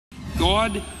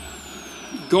God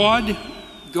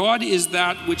is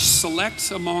that which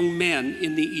selects among men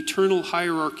in the eternal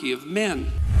hierarchy of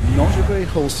men. Not a very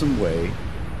wholesome way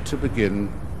to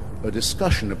begin a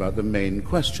discussion about the main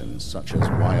questions, such as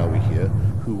why are we here,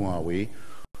 who are we,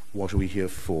 what are we here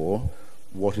for,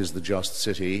 what is the just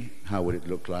city, how would it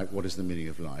look like, what is the meaning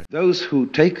of life. Those who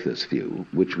take this view,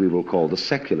 which we will call the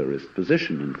secularist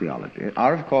position in theology,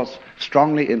 are of course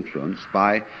strongly influenced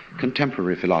by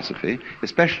contemporary philosophy,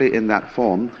 especially in that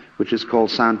form which is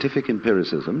called scientific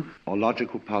empiricism or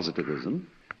logical positivism,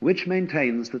 which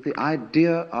maintains that the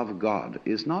idea of God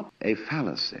is not a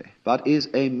fallacy, but is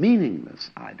a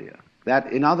meaningless idea.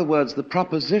 That, in other words, the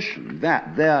proposition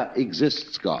that there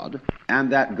exists God,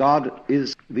 and that God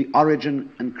is the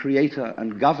origin and creator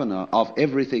and governor of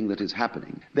everything that is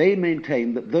happening, they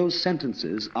maintain that those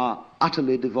sentences are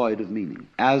utterly devoid of meaning,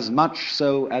 as much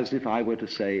so as if I were to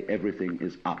say everything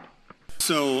is up.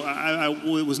 So I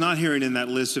was not hearing in that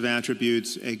list of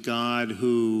attributes a God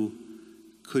who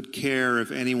could care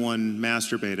if anyone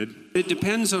masturbated. It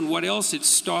depends on what else it's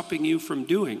stopping you from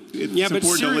doing.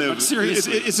 But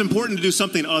seriously. It's important to do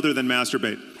something other than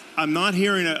masturbate. I'm not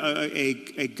hearing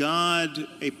a God,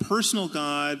 a personal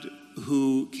God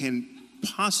who can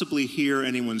possibly hear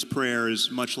anyone's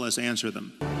prayers, much less answer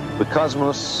them. The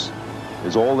cosmos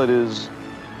is all that is,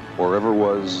 or ever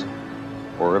was,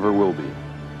 or ever will be.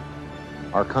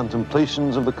 Our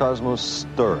contemplations of the cosmos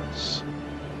stir us.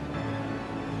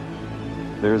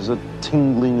 There's a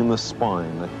tingling in the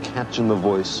spine, a catch in the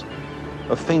voice,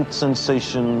 a faint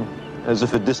sensation as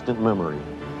if a distant memory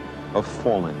of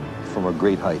falling from a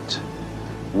great height.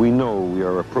 We know we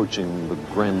are approaching the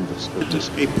grandest of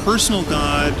mysteries. A personal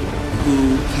God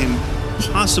who can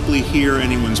possibly hear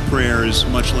anyone's prayers,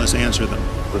 much less answer them.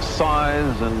 The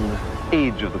size and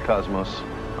age of the cosmos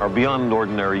are beyond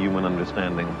ordinary human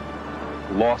understanding.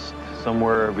 Lost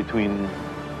somewhere between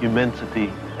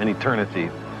immensity and eternity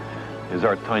is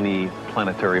our tiny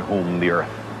planetary home, the Earth.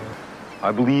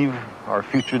 I believe our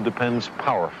future depends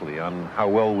powerfully on how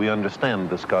well we understand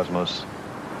this cosmos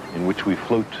in which we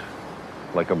float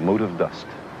like a mote of dust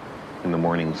in the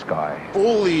morning sky.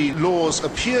 All the laws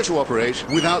appear to operate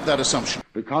without that assumption.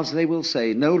 Because they will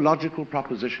say no logical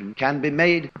proposition can be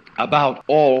made about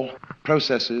all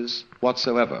processes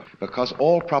whatsoever, because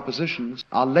all propositions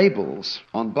are labels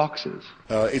on boxes.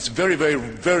 It's very, very,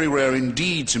 very rare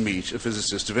indeed to meet a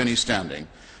physicist of any standing,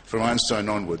 from Einstein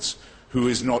onwards, who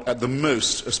is not at the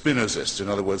most a Spinozist. In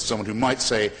other words, someone who might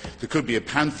say there could be a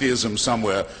pantheism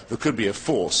somewhere, there could be a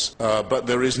force, but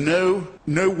there is no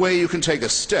way you can take a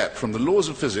step from the laws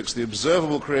of physics, the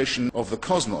observable creation of the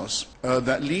cosmos,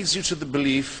 that leads you to the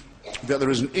belief that there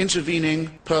is an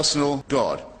intervening personal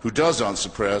God who does answer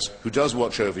prayers, who does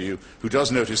watch over you, who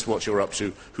does notice what you're up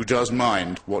to, who does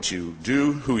mind what you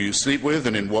do, who you sleep with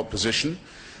and in what position,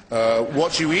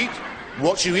 what you eat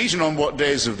and on what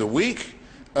days of the week,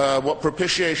 what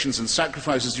propitiations and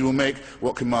sacrifices you will make,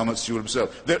 what commandments you will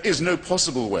observe. There is no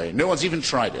possible way, no one's even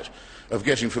tried it, of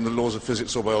getting from the laws of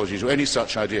physics or biology to any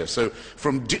such idea. So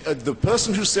from the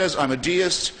person who says, I'm a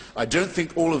deist, I don't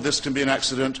think all of this can be an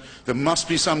accident, there must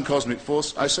be some cosmic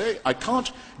force, I say, I can't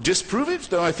disprove it,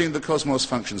 though I think the cosmos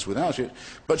functions without it,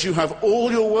 but you have all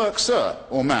your work, sir,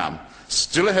 or ma'am,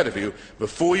 still ahead of you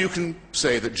before you can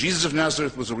say that Jesus of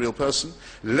Nazareth was a real person,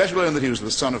 let alone that he was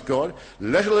the Son of God,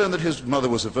 let alone that his mother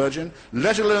was a virgin,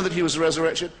 let alone that he was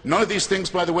resurrected. None of these things,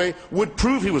 by the way, would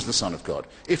prove he was the Son of God,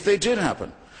 if they did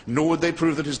happen. Nor would they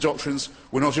prove that his doctrines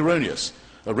were not erroneous.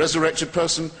 A resurrected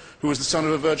person who was the son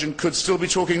of a virgin could still be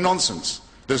talking nonsense.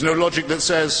 There's no logic that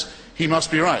says he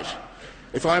must be right.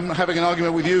 If I'm having an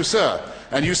argument with you, sir,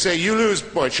 and you say, you lose,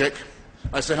 boy chick,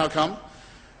 I say, how come?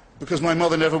 Because my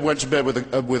mother never went to bed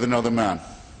with another man.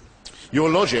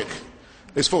 Your logic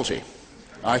is faulty.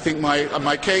 I think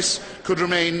my case could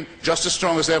remain just as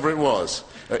strong as ever it was.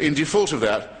 In default of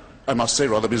that, I must say,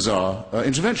 rather bizarre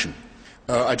intervention.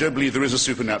 I don't believe there is a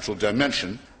supernatural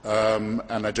dimension,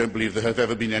 and I don't believe there have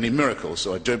ever been any miracles,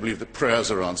 so I don't believe that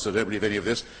prayers are answered, I don't believe any of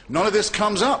this. None of this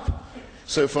comes up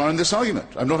so far in this argument.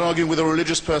 I'm not arguing with a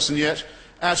religious person yet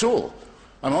at all.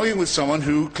 I'm arguing with someone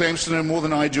who claims to know more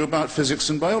than I do about physics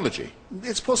and biology.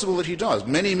 It's possible that he does.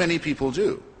 Many, many people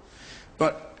do.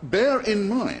 But bear in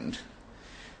mind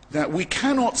that we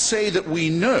cannot say that we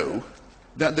know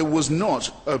that there was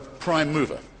not a prime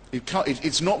mover.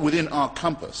 It's not within our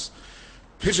compass.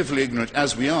 Pitifully ignorant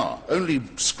as we are, only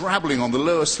scrabbling on the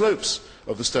lower slopes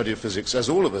of the study of physics, as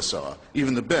all of us are,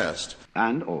 even the best.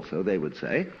 And also, they would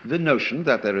say, the notion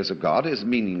that there is a God is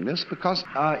meaningless because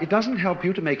it doesn't help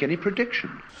you to make any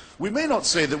prediction. We may not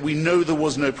say that we know there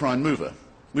was no prime mover.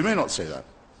 We may not say that.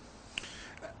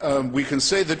 we can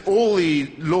say that all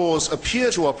the laws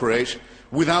appear to operate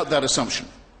without that assumption.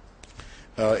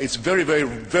 It's very, very,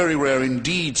 very rare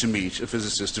indeed to meet a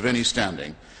physicist of any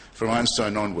standing, from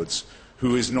Einstein onwards,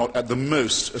 who is not at the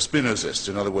most a Spinozist.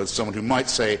 In other words, someone who might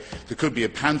say there could be a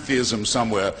pantheism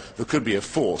somewhere, there could be a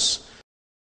force.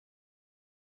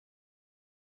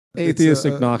 Atheist,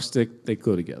 agnostic, they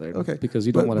go together. Okay. Because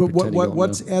you don't want to pretend you don't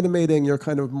what's know. animating your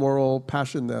kind of moral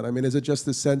passion then? I mean, is it just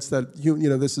the sense that, you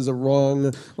know, this is a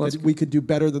wrong, we could do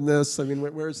better than this? I mean,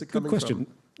 where is it coming Good question.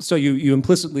 from? So you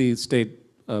implicitly state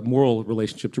a moral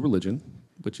relationship to religion,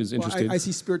 which is interesting. Well, I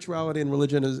see spirituality and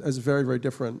religion as very, very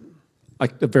different.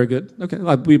 Very good. Okay.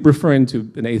 We're referring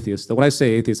to an atheist. Though when I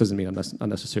say atheist, doesn't mean I'm not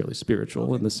necessarily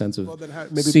spiritual in the sense of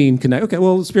seeing connect. Okay.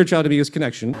 Well, spirituality to me is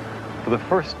connection. For the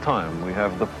first time, we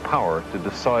have the power to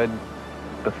decide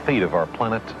the fate of our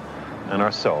planet and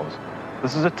ourselves.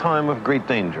 This is a time of great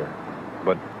danger,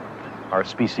 but our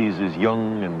species is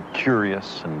young and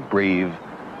curious and brave.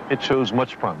 It shows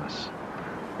much promise.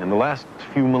 In the last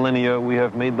few millennia, we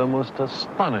have made the most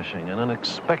astonishing and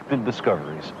unexpected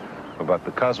discoveries about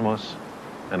the cosmos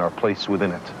and our place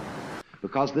within it.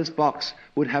 Because this box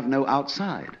would have no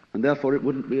outside, and therefore it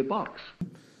wouldn't be a box.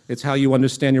 It's how you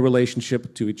understand your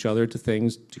relationship to each other, to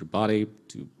things, to your body,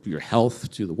 to your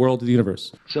health, to the world, to the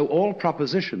universe. So all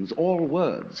propositions, all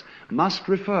words, must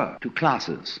refer to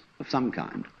classes of some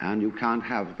kind, and you can't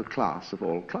have the class of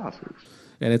all classes.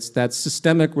 And it's that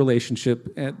systemic relationship,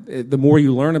 and the more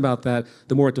you learn about that,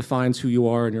 the more it defines who you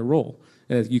are and your role.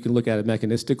 And you can look at it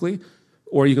mechanistically,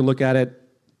 or you can look at it,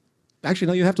 actually,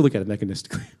 no, you have to look at it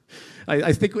mechanistically.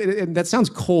 I think, and that sounds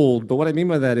cold, but what I mean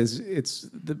by that is it's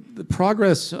the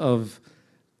progress of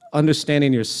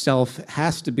understanding yourself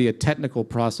has to be a technical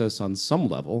process on some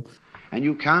level. And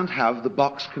you can't have the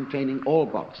box containing all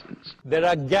boxes. There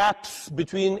are gaps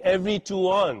between every two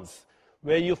ons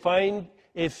where you find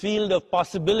a field of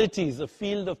possibilities, a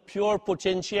field of pure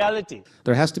potentiality.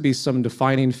 There has to be some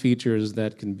defining features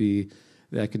that can be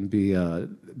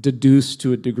deduced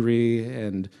to a degree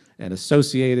and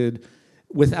associated,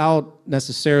 without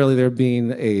necessarily there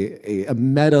being a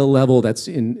meta level that's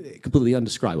completely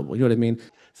undescribable. You know what I mean?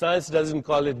 Science doesn't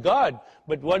call it God,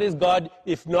 but what is God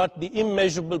if not the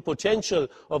immeasurable potential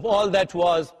of all that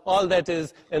was, all that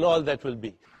is, and all that will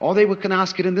be? Or they can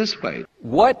ask it in this way.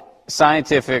 What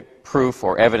scientific proof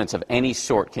or evidence of any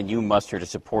sort can you muster to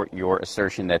support your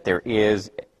assertion that there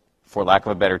is, for lack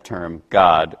of a better term,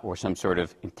 God, or some sort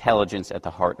of intelligence at the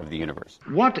heart of the universe?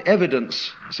 What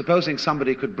evidence, supposing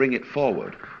somebody could bring it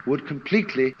forward, would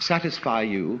completely satisfy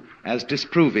you as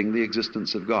disproving the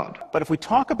existence of God? But if we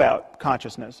talk about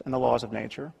consciousness and the laws of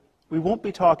nature, we won't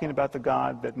be talking about the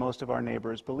God that most of our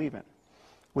neighbors believe in,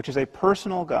 which is a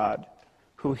personal God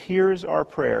who hears our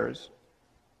prayers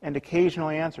and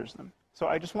occasionally answers them. So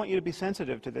I just want you to be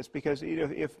sensitive to this, because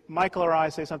if Michael or I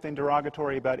say something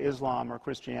derogatory about Islam or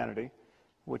Christianity,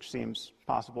 which seems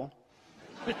possible,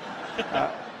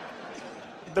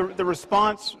 the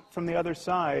response from the other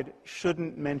side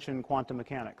shouldn't mention quantum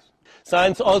mechanics.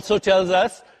 Science also tells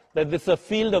us that this is a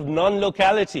field of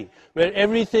non-locality, where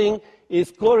everything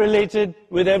is correlated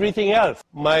with everything else.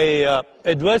 My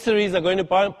adversaries are going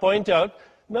to point out,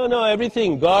 no,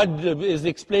 everything, God is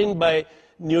explained by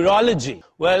neurology.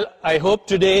 Well, I hope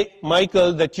today,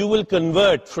 Michael, that you will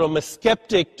convert from a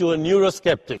skeptic to a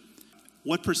neuroskeptic.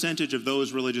 What percentage of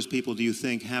those religious people do you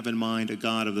think have in mind a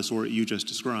God of the sort you just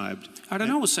described? I don't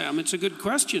know, Sam. It's a good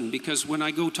question, because when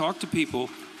I go talk to people,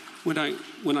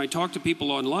 when I talk to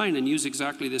people online and use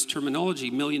exactly this terminology,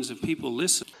 millions of people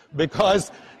listen.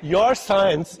 Because your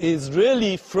science is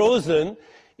really frozen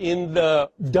in the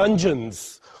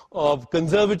dungeons of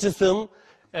conservatism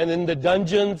and in the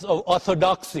dungeons of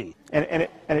orthodoxy. And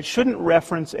it shouldn't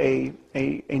reference a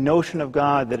notion of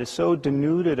God that is so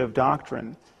denuded of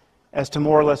doctrine as to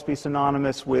more or less be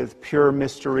synonymous with pure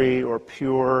mystery or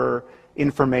pure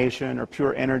information or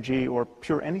pure energy or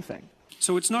pure anything.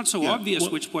 So it's not so obvious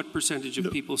what percentage of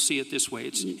people see it this way.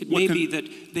 It may be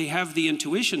that they have the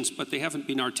intuitions, but they haven't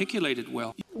been articulated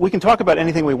well. We can talk about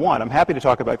anything we want. I'm happy to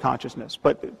talk about consciousness.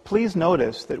 But please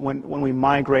notice that when we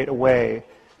migrate away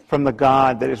from the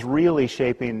God that is really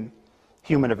shaping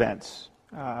human events,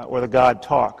 or the God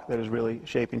talk that is really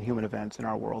shaping human events in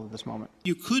our world at this moment.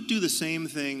 You could do the same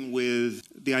thing with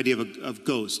the idea of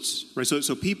ghosts, right?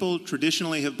 So people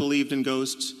traditionally have believed in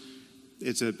ghosts.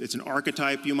 It's an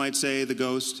archetype, you might say, the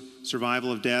ghost.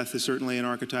 Survival of death is certainly an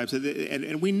archetype.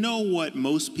 And we know what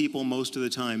most people most of the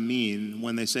time mean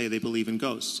when they say they believe in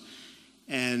ghosts.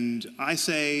 And I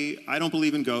say, I don't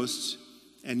believe in ghosts.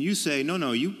 And you say,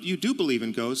 no, you do believe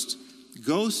in ghosts.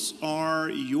 Ghosts are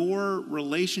your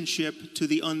relationship to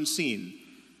the unseen.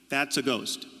 that's a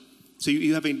ghost. So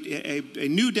you have a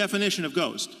new definition of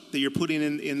ghost that you're putting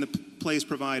in the place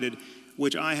provided,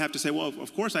 which I have to say, well,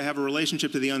 of course I have a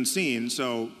relationship to the unseen,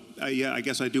 so yeah, I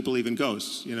guess I do believe in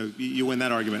ghosts. You know, you win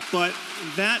that argument. But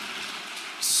that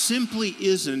simply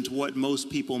isn't what most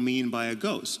people mean by a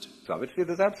ghost. Obviously,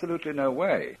 there's absolutely no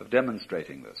way of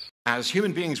demonstrating this. As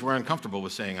human beings, we're uncomfortable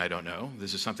with saying, I don't know.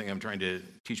 This is something I'm trying to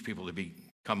teach people to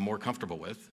become more comfortable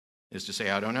with, is to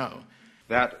say, I don't know.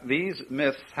 That these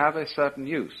myths have a certain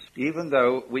use, even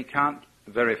though we can't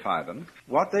verify them.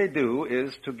 What they do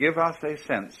is to give us a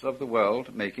sense of the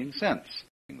world making sense.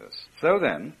 So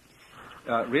then,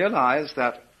 realize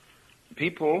that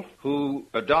people who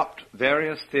adopt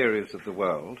various theories of the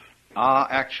world are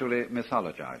actually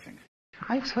mythologizing.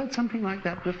 I've heard something like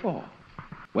that before.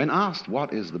 When asked,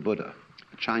 what is the Buddha?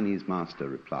 A Chinese master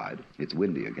replied, it's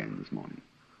windy again this morning.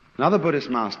 Another Buddhist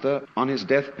master, on his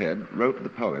deathbed, wrote the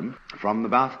poem, from the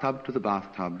bathtub to the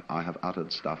bathtub I have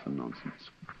uttered stuff and nonsense.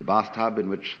 The bathtub in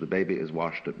which the baby is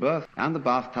washed at birth, and the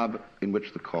bathtub in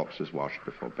which the corpse is washed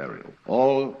before burial.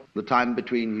 All the time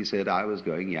between, he said, I was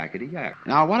going yakety-yak.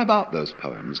 Now, what about those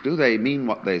poems? Do they mean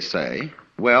what they say?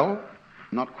 Well,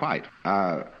 not quite.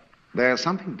 There's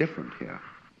something different here,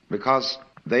 because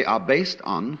they are based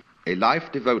on a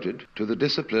life devoted to the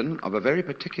discipline of a very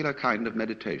particular kind of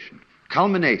meditation,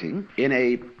 culminating in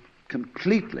a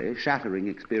completely shattering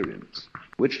experience,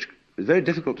 which is very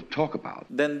difficult to talk about.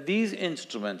 Then these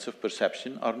instruments of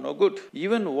perception are no good.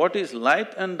 Even what is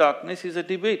light and darkness is a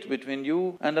debate between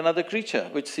you and another creature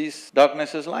which sees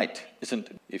darkness as light, isn't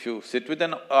it? If you sit with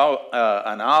an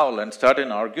owl and start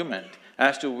an argument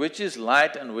as to which is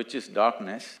light and which is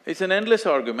darkness, it's an endless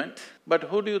argument, but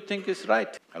who do you think is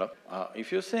right? Hello?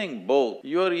 If you're saying both,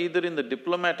 you're either in the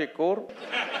diplomatic corps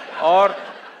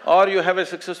or you have a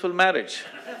successful marriage.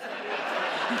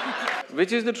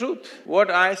 Which is the truth?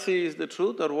 What I see is the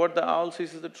truth, or what the owl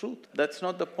sees is the truth. That's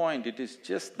not the point, it is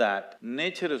just that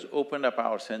nature has opened up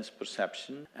our sense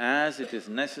perception as it is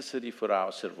necessary for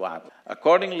our survival.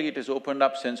 Accordingly, it has opened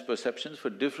up sense perceptions for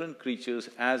different creatures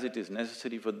as it is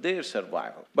necessary for their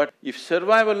survival. But if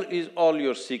survival is all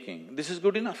you're seeking, this is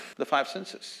good enough, the five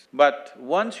senses. But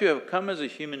once you have come as a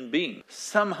human being,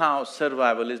 somehow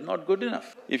survival is not good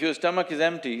enough. If your stomach is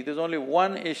empty, there's only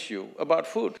one issue about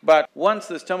food. But once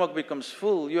the stomach becomes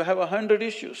full, you have 100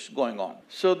 issues going on.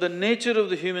 So the nature of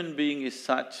the human being is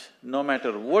such, no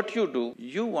matter what you do,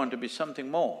 you want to be something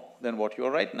more than what you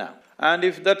are right now. And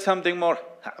if that something more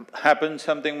happens,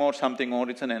 something more,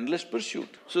 it's an endless pursuit.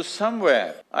 So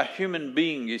somewhere, a human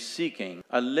being is seeking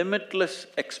a limitless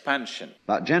expansion.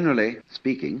 But generally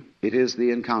speaking, it is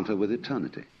the encounter with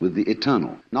eternity, with the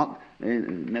eternal, not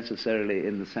necessarily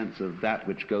in the sense of that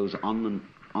which goes on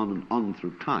and on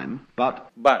through time,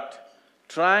 but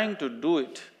trying to do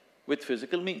it with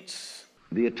physical means.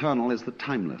 The eternal is the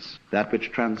timeless. That which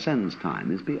transcends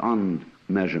time is beyond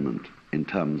measurement in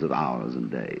terms of hours and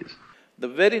days. The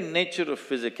very nature of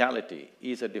physicality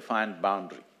is a defined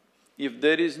boundary. If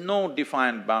there is no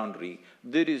defined boundary,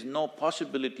 there is no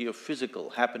possibility of physical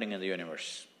happening in the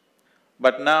universe.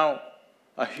 But now,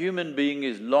 a human being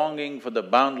is longing for the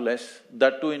boundless,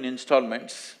 that too in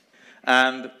installments,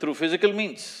 and through physical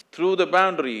means, through the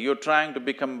boundary, you're trying to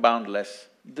become boundless.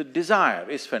 The desire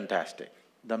is fantastic,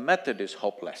 the method is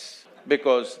hopeless.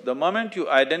 Because the moment you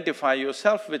identify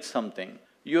yourself with something,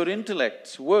 your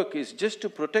intellect's work is just to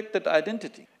protect that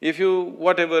identity. If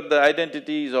whatever the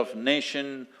identities of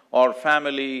nation or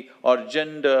family or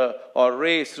gender or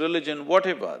race, religion,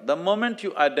 whatever, the moment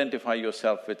you identify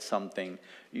yourself with something,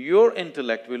 your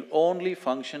intellect will only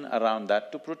function around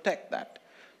that to protect that.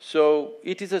 So,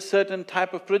 it is a certain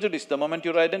type of prejudice the moment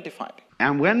you're identified.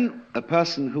 And when a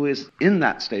person who is in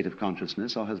that state of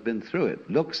consciousness or has been through it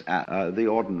looks at the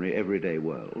ordinary everyday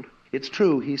world, it's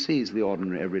true he sees the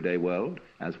ordinary everyday world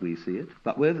as we see it,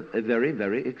 but with a very,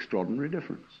 very extraordinary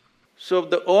difference. So,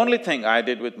 the only thing I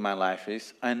did with my life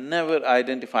is, I never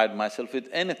identified myself with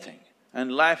anything,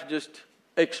 and life just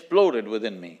exploded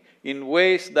within me in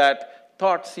ways that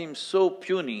thought seems so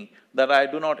puny that I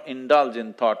do not indulge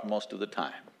in thought most of the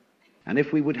time. And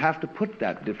if we would have to put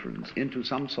that difference into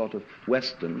some sort of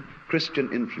Western,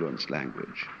 Christian-influenced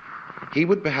language, he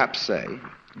would perhaps say,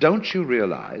 don't you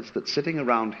realize that sitting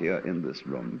around here in this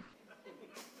room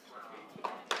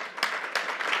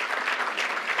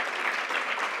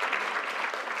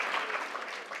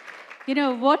You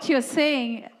know, what you're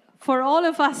saying, for all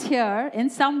of us here, in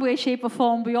some way, shape or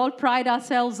form, we all pride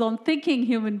ourselves on thinking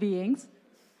human beings.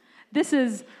 This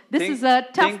is a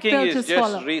tough pill to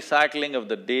swallow. Thinking is just recycling of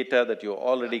the data that you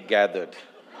already gathered.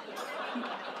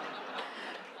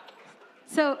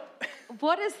 So,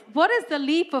 what is the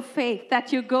leap of faith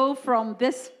that you go from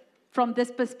this from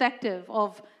this perspective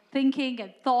of thinking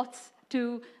and thoughts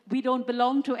to we don't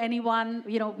belong to anyone,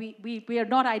 we are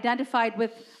not identified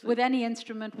with any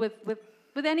instrument, with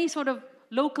any sort of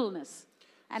localness.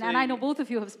 And I know both of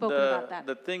you have spoken about that.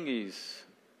 The thing is,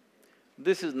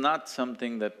 this is not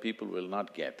something that people will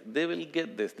not get. They will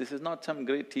get this. This is not some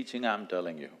great teaching I'm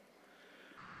telling you.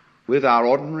 With our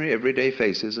ordinary everyday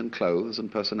faces and clothes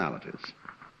and personalities.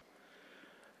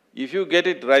 If you get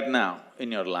it right now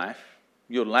in your life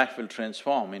will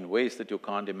transform in ways that you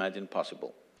can't imagine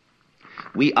possible.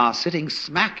 We are sitting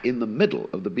smack in the middle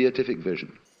of the beatific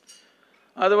vision.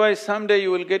 Otherwise, someday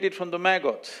you will get it from the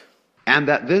maggots. And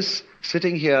that this,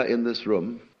 sitting here in this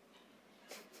room,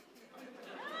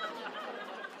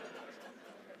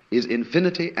 is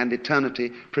infinity and eternity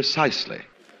precisely.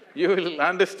 You will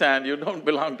understand you don't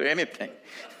belong to anything.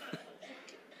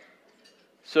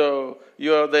 So,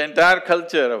 the entire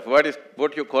culture of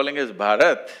what you're calling as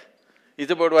Bharat is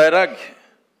about Vairagya.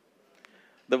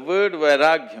 The word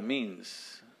Vairagya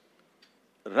means,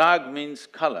 Rag means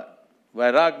color,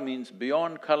 Vairag means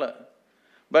beyond color.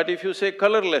 But if you say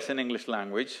colorless in English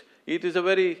language, it is a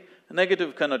very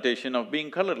negative connotation of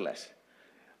being colorless.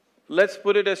 Let's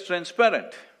put it as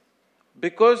transparent.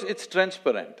 Because it's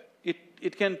transparent,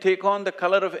 it can take on the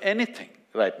color of anything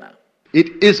right now.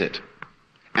 It is it.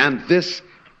 And this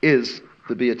is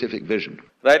the beatific vision.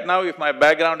 Right now, if my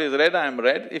background is red, I'm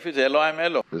red. If it's yellow, I'm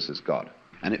yellow. This is God.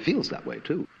 And it feels that way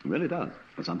too. It really does,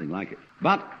 or something like it.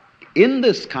 But in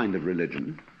this kind of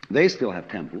religion, they still have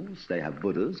temples, they have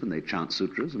Buddhas, and they chant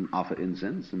sutras and offer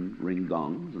incense and ring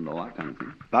gongs and all that kind of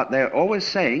thing. But they're always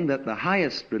saying that the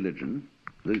highest religion,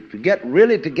 to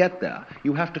get there,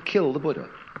 you have to kill the Buddha.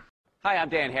 Hi, I'm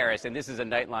Dan Harris, and this is a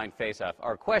Nightline Face-Off.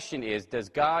 Our question is, does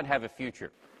God have a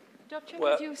future? Dr.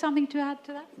 Well, do you have something to add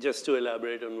to that? Just to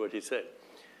elaborate on what he said.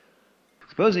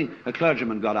 Supposing a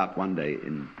clergyman got up one day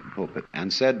in the pulpit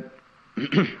and said,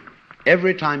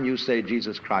 every time you say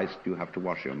Jesus Christ, you have to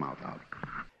wash your mouth out.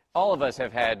 All of us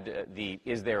have had the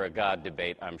is there a God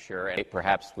debate, I'm sure, and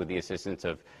perhaps with the assistance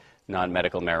of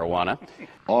non-medical marijuana.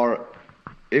 Or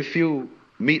if you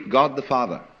meet God the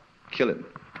Father, kill him.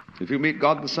 If you meet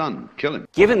God the Son, kill him.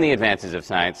 Given the advances of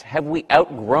science, have we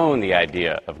outgrown the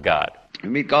idea of God? If you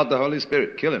meet God the Holy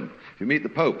Spirit, kill him. If you meet the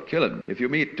Pope, kill him. If you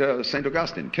meet St.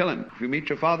 Augustine, kill him. If you meet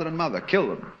your father and mother, kill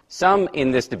them. Some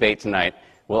in this debate tonight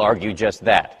will argue just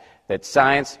that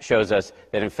science shows us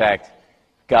that, in fact,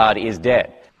 God is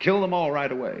dead. Kill them all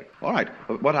right away. All right,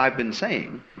 what I've been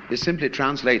saying is simply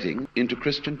translating into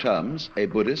Christian terms a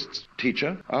Buddhist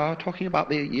teacher talking about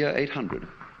the year 800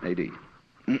 AD.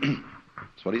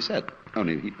 That's what he said.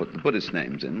 Only he put the Buddhist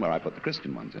names in where I put the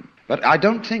Christian ones in. But I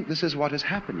don't think this is what is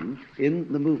happening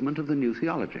in the movement of the new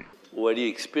theology. What he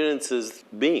experiences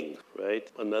being,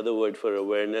 right? Another word for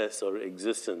awareness or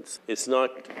existence. It's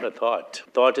not a thought.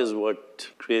 Thought is what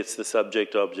creates the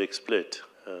subject-object split.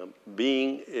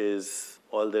 Being is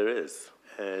all there is,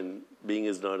 and being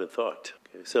is not a thought.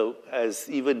 Okay? So as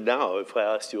even now, if I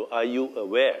asked you, are you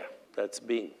aware? That's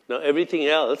being. Now everything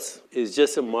else is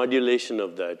just a modulation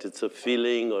of that. It's a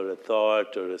feeling or a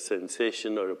thought or a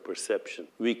sensation or a perception.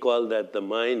 We call that the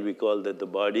mind, we call that the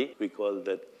body, we call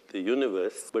that the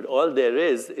universe. But all there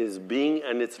is being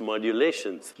and its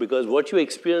modulations. Because what you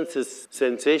experience is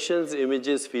sensations,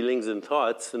 images, feelings, and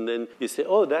thoughts. And then you say,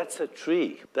 oh, that's a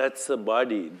tree, that's a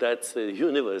body, that's a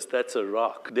universe, that's a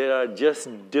rock. There are just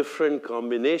different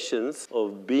combinations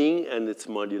of being and its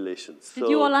modulations. Did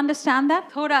you all understand that?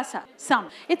 Thoda sa, some.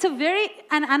 It's a very,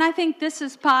 and I think this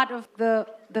is part of the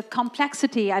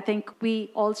complexity I think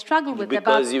we all struggle with.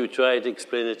 Because you try to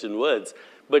explain it in words.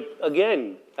 But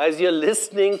again, as you're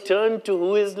listening, turn to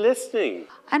who is listening.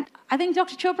 And I think,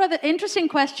 Dr. Chopra, the interesting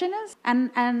question is,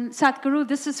 and Sadhguru,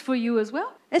 this is for you as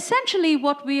well. Essentially,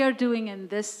 what we are doing in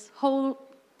this whole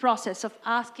process of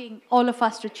asking all of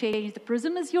us to change the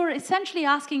prism is you're essentially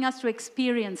asking us to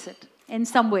experience it in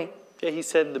some way. Yeah, he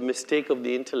said the mistake of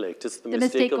the intellect. It's the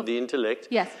mistake of the intellect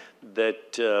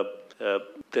that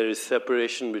there is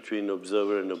separation between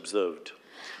observer and observed.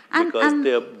 Because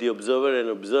the observer and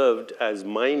observed as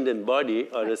mind and body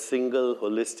are a single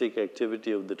holistic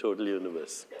activity of the total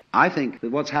universe. I think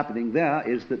that what's happening there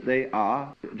is that they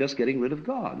are just getting rid of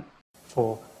God.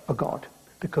 For a God,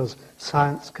 because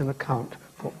science can account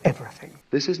for everything.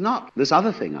 This is not this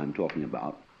other thing I'm talking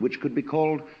about, which could be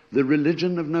called the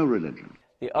religion of no religion.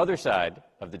 The other side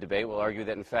of the debate will argue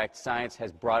that, in fact, science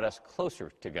has brought us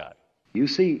closer to God. You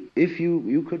see, if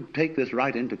you could take this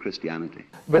right into Christianity.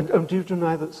 But do you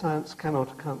deny that science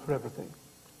cannot account for everything?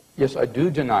 Yes, I do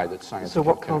deny that science So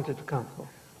what can't it account for?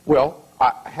 Well,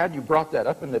 Had you brought that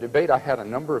up in the debate, I had a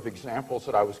number of examples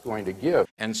that I was going to give.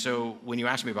 And so when you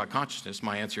ask me about consciousness,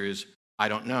 my answer is, I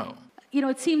don't know. You know,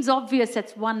 it seems obvious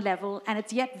at one level, and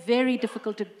it's yet very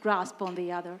difficult to grasp on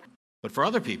the other. But for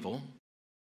other people,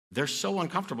 they're so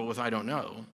uncomfortable with I don't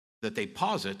know that they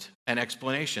posit an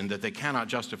explanation that they cannot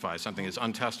justify. Something is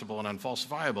untestable and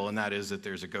unfalsifiable, and that is that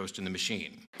there's a ghost in the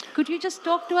machine. Could you just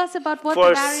talk to us about what the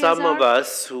For barriers some are? of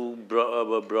us who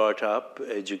were brought up,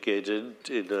 educated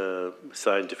in a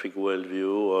scientific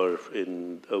worldview or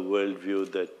in a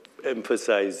worldview that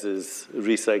emphasizes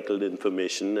recycled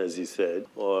information, as he said,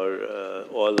 or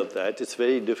all of that, it's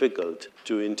very difficult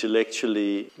to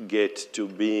intellectually get to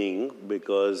being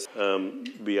because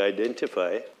we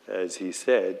identify, as he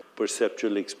said,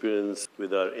 perceptual experience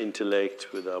with our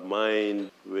intellect, with our mind,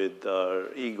 with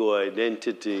our ego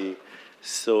identity.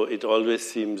 So it always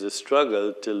seems a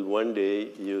struggle till one day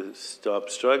you stop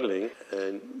struggling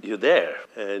and you're there.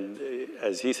 And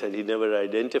as he said, he never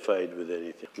identified with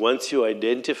anything. Once you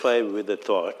identify with a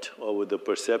thought or with a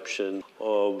perception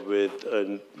or with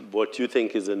what you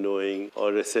think is a knowing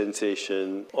or a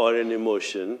sensation or an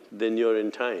emotion, then you're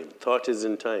in time. Thought is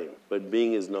in time, but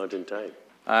being is not in time.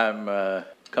 I'm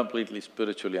completely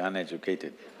spiritually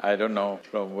uneducated. I don't know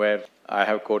from where I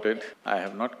have quoted. I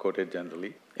have not quoted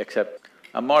generally, except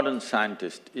a modern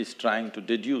scientist is trying to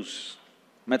deduce,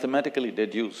 mathematically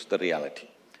deduce the reality.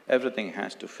 Everything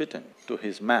has to fit in to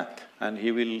his math, and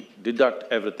he will deduct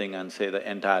everything and say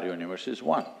the entire universe is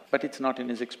one. But it's not in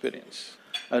his experience.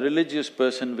 A religious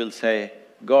person will say,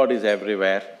 God is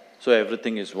everywhere, so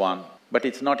everything is one, but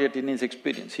it's not yet in his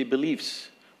experience. He believes.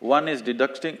 One is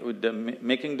deducting,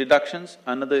 making deductions,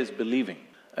 another is believing.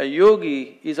 A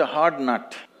yogi is a hard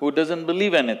nut who doesn't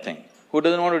believe anything, who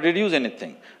doesn't want to deduce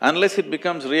anything. Unless it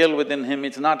becomes real within him,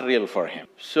 it's not real for him.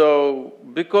 So,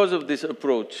 because of this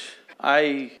approach,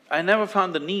 I never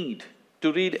found the need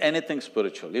to read anything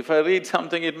spiritual. If I read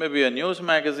something, it may be a news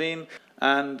magazine,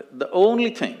 and the only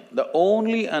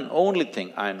and only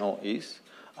thing I know is,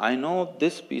 I know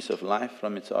this piece of life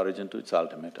from its origin to its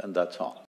ultimate, and that's all.